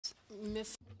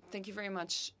Thank you very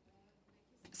much.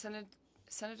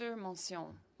 Senator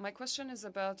Moncion, my question is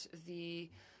about the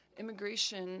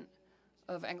immigration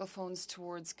of Anglophones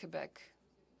towards Quebec.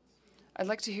 I'd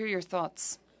like to hear your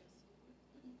thoughts.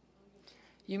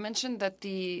 You mentioned that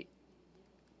the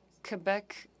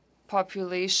Quebec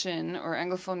population, or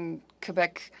Anglophone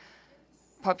Quebec,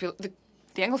 the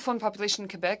Anglophone population in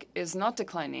Quebec is not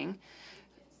declining.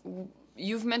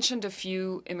 You've mentioned a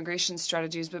few immigration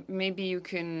strategies, but maybe you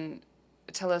can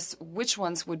tell us which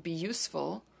ones would be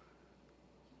useful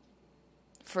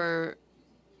for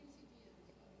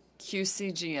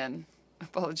QCGN.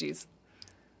 Apologies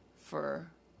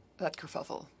for that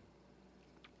kerfuffle.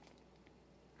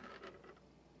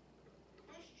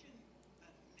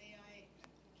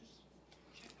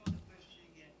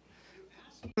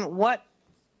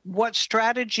 What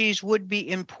strategies would be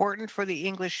important for the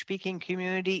English-speaking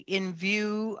community in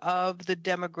view of the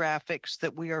demographics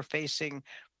that we are facing,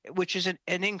 which is an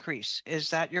increase? Is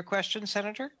that your question,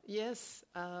 Senator? Yes,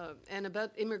 and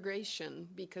about immigration,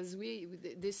 because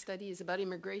this study is about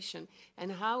immigration.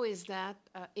 And how is that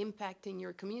impacting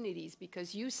your communities?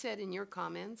 Because you said in your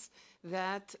comments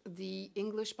that the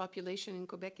English population in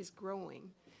Quebec is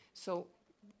growing. So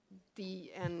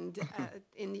on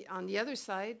the other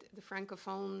side, the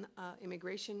Francophone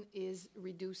immigration is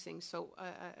reducing. So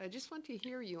I just want to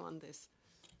hear you on this.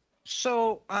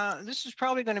 So this is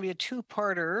probably going to be a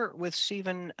two-parter with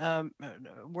Stephen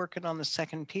working on the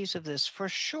second piece of this. For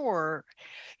sure,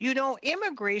 you know,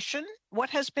 immigration,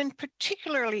 what has been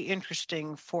particularly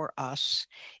interesting for us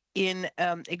in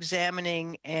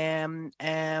examining and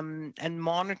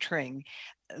monitoring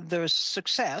the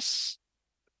success,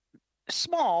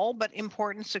 small but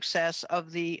important success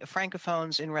of the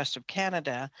Francophones in rest of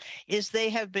Canada, is they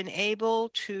have been able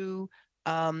to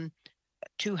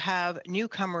have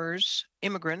newcomers,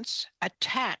 immigrants,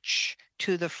 attach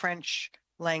to the French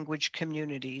language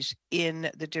communities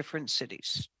in the different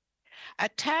cities.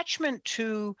 Attachment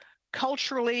to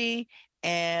culturally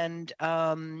and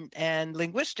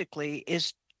linguistically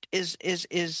is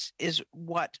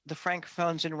what the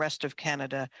Francophones in rest of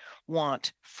Canada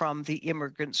want from the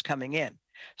immigrants coming in.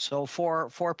 So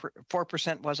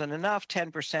 4% wasn't enough,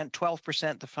 10%,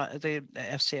 12% the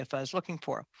FCFA is looking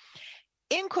for.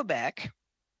 In Quebec,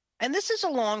 and this is a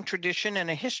long tradition and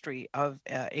a history of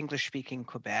English-speaking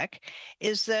Quebec,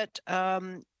 is that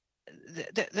the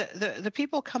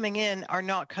people coming in are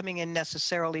not coming in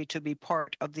necessarily to be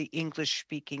part of the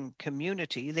English-speaking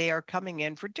community. They are coming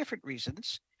in for different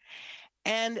reasons.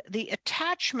 And the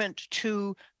attachment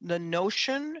to the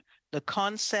notion, the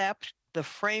concept, the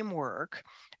framework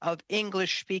of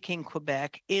English-speaking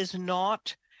Quebec is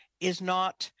not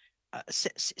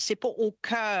c'est pas au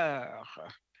cœur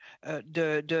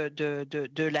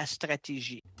de la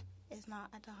stratégie. It's not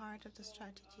at the heart of the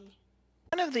strategy.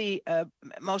 One of the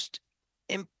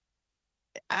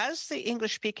as the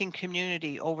English-speaking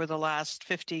community over the last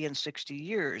 50 and 60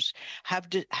 years have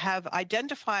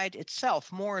identified itself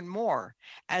more and more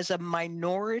as a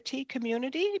minority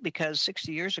community, because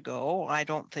 60 years ago, I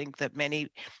don't think that many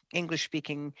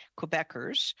English-speaking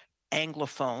Quebecers,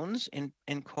 Anglophones in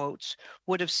quotes,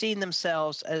 would have seen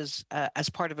themselves as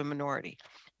part of a minority.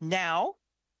 Now,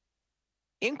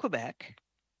 in Quebec,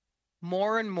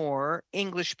 more and more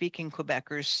English-speaking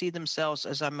Quebecers see themselves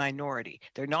as a minority.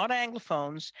 They're not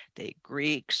Anglophones, they're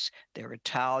Greeks, they're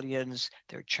Italians,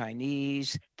 they're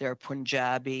Chinese, they're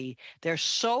Punjabi. They're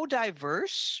so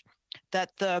diverse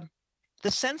that the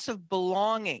sense of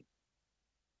belonging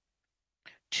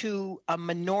to a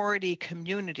minority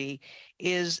community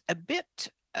is a bit,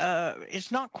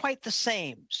 it's not quite the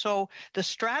same. So the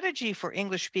strategy for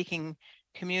English-speaking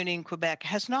community in Quebec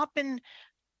has not been,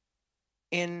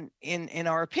 in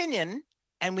our opinion,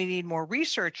 and we need more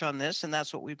research on this, and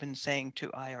that's what we've been saying to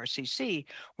IRCC,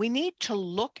 we need to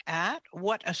look at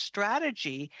what a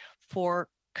strategy for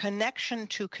connection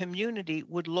to community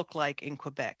would look like in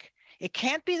Quebec. It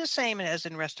can't be the same as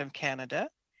in rest of Canada,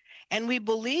 and we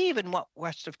believe in what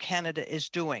rest of Canada is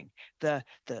doing.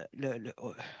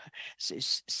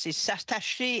 C'est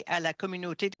s'attacher à la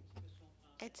communauté.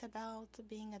 It's about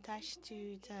being attached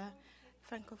to the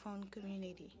Francophone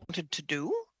community. To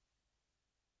do,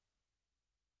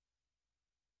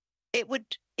 it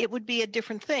would be a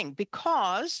different thing,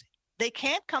 because they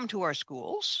can't come to our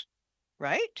schools,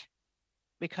 right?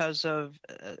 Because of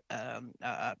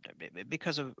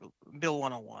Bill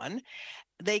 101,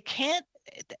 they can't.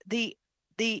 The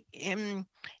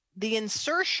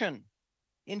insertion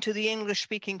into the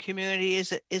English-speaking community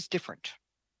is different.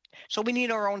 So we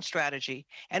need our own strategy.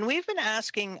 And we've been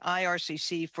asking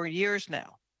IRCC for years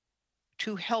now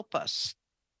to help us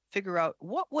figure out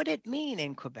what would it mean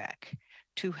in Quebec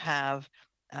to have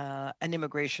an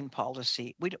immigration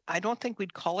policy. I don't think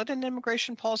we'd call it an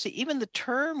immigration policy. Even the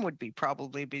term would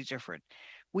probably be different.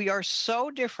 We are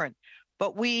so different,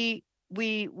 but we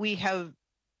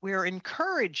are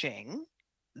encouraging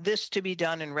this to be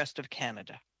done in rest of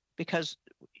Canada, because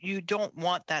we don't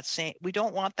want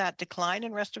that decline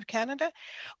in rest of Canada,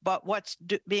 but what's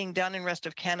being done in rest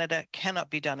of Canada cannot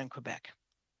be done in Quebec.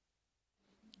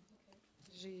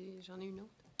 J'en ai une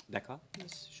autre. D'accord.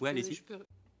 Oui, allez-y.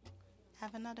 I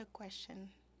have another question.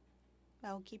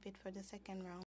 I'll keep it for the second round.